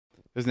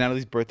It was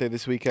Natalie's birthday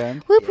this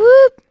weekend. Whoop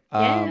whoop.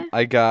 Yeah.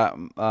 I got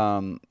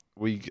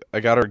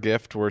her a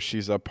gift where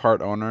she's a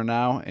part owner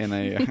now in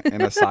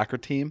a soccer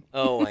team.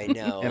 Oh, I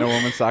know. In a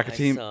women's soccer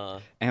team.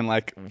 And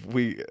like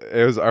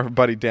it was our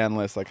buddy Dan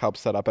List like helped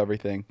set up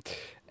everything.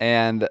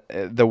 And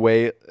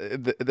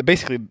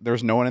basically there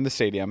was no one in the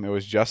stadium. It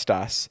was just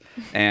us.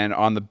 And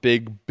on the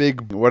big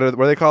what are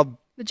they called?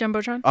 The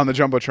Jumbotron? On the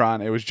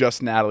Jumbotron, it was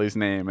just Natalie's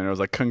name. And it was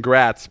like,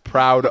 congrats,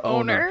 proud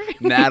owner,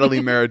 Natalie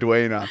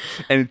Mariduena.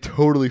 And it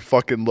totally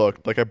fucking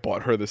looked like I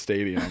bought her the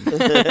stadium. And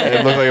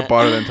it looked like I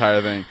bought her the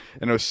entire thing.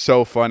 And it was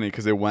so funny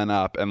because it went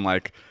up and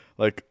like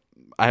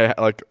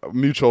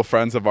mutual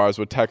friends of ours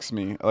would text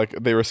me. Like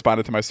they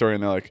responded to my story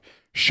and they're like,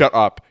 shut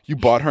up. You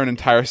bought her an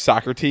entire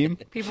soccer team?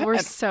 People were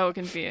so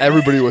confused.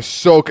 Everybody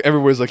was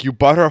like, you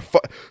bought her a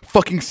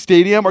fucking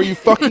stadium? Are you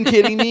fucking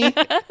kidding me?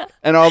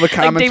 And all the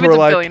comments were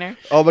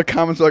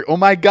like, oh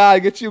my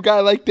God, get you a guy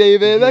like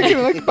David. I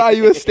can like buy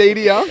you a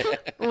stadium.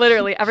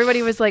 Literally,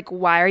 everybody was like,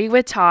 why are you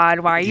with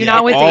Todd? Why are you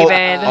not with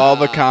David? All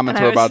the comments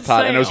were about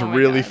Todd. Like, and it was oh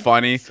really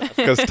funny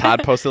because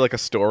Todd posted like a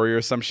story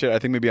or some shit. I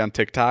think maybe on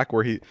TikTok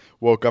where he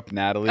woke up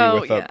Natalie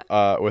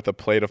with a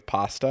plate of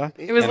pasta.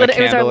 It was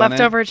our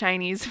leftover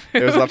Chinese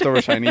food. It was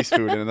leftover Chinese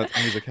food, and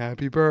he's like,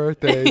 "Happy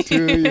birthday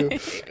to you!"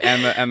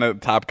 And the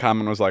top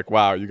comment was like,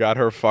 "Wow, you got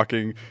her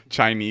fucking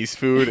Chinese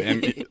food,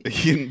 and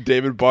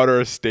David bought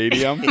her a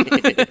stadium."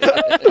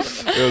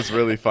 It was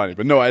really funny,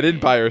 but no, I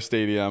didn't buy her a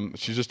stadium.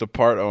 She's just a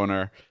part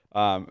owner.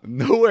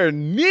 Nowhere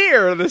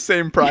near the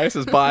same price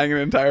as buying an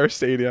entire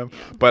stadium,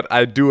 but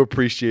I do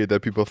appreciate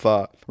that people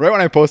thought. Right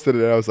when I posted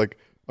it, I was like,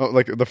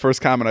 like the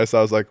first comment I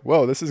saw was like,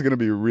 "Whoa, this is gonna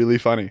be really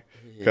funny."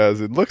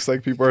 Because it looks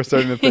like people are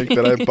starting to think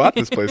that I bought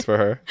this place for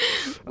her.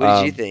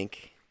 What did you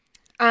think?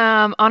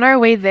 On our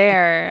way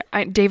there,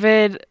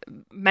 David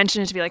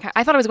mentioned it to me. Like,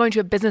 I thought I was going to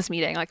a business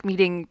meeting, like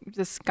meeting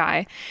this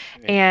guy.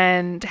 Okay.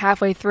 And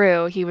halfway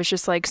through, he was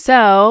just like,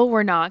 so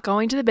we're not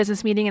going to the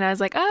business meeting. And I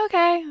was like, oh,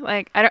 okay.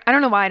 Like, I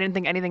don't know why I didn't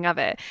think anything of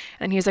it.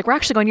 And he was like, we're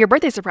actually going to your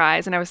birthday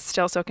surprise. And I was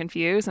still so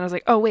confused. And I was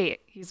like, oh, wait,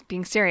 he's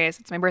being serious.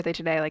 It's my birthday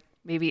today. Like,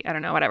 maybe, I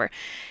don't know, whatever.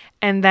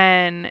 And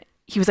then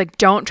he was like,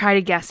 don't try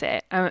to guess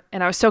it. And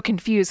I was so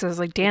confused. I was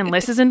like, Dan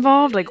List is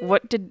involved? Like,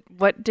 what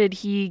did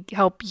he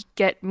help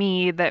get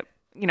me that,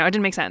 it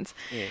didn't make sense.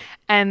 Yeah.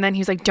 And then he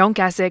was like, don't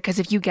guess it, because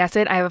if you guess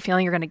it, I have a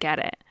feeling you're going to get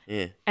it.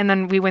 Yeah. And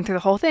then we went through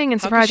the whole thing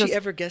and surprised us. How could she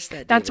ever guess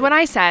that? That's what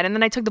I said. And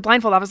then I took the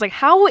blindfold off. I was like,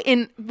 how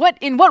in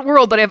what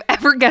world would I have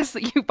ever guessed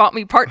that you bought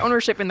me part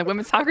ownership in the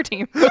women's soccer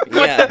team? What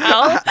the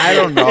hell? I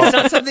don't know. It's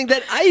not something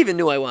that I even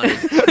knew I wanted.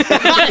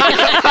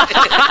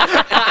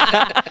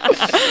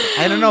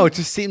 I don't know. It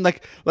just seemed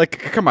like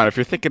come on, if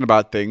you're thinking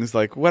about things,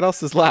 like what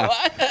else is left?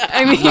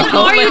 I mean, what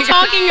are you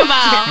talking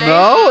about?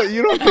 No,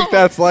 you don't think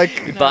that's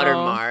like Butter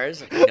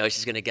Mars? I know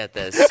she's gonna get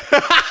this.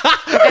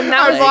 And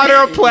that was bought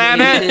her a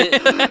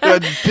planet.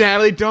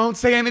 Natalie, don't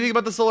say anything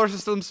about the solar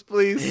systems,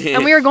 please.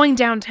 And we were going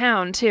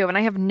downtown too, and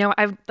I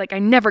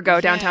never go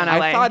downtown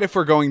LA. I thought if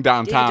we're going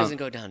downtown, Dave doesn't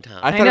go downtown.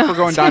 I thought if we're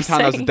going downtown,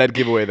 that was a dead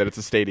giveaway that it's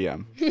a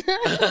stadium.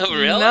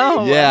 Really?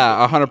 No.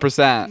 Yeah,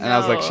 100%. And I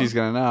was like, she's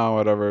gonna know,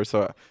 whatever.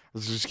 So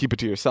let's just keep it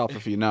to yourself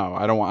if you know.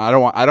 I don't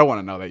want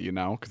to know that you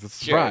know because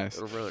it's a surprise.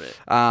 Sure, ruin it.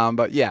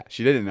 But yeah,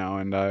 she didn't know,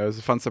 and it was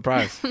a fun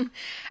surprise.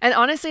 And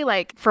honestly,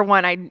 like for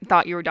one, I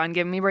thought you were done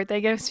giving me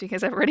birthday gifts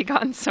because I've already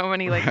gotten so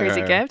many like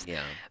crazy gifts.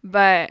 Yeah.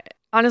 But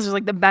honestly, it was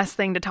like the best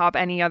thing to top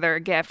any other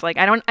gift. Like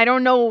I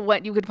don't know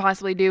what you could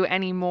possibly do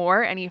any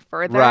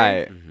further.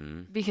 Right.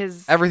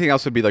 Because everything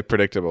else would be like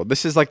predictable.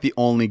 This is like the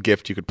only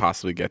gift you could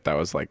possibly get that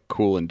was like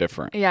cool and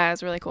different. Yeah, it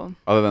was really cool.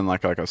 Other than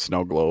like a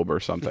snow globe or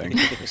something.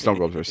 Snow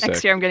globes are sick.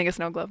 Next year I'm getting a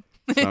snow globe.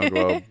 Snow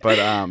globe. But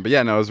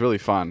yeah, no, it was really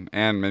fun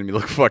and made me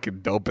look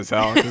fucking dope as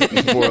hell.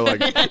 People were like,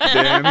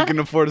 damn, you can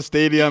afford a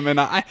stadium. And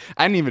I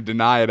didn't even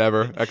deny it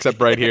ever, except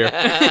right here.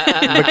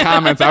 In the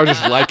comments, I was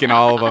just liking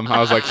all of them.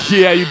 I was like,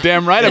 yeah, you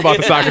damn right about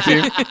the soccer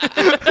team.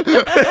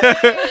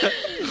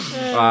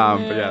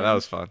 But yeah, that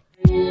was fun.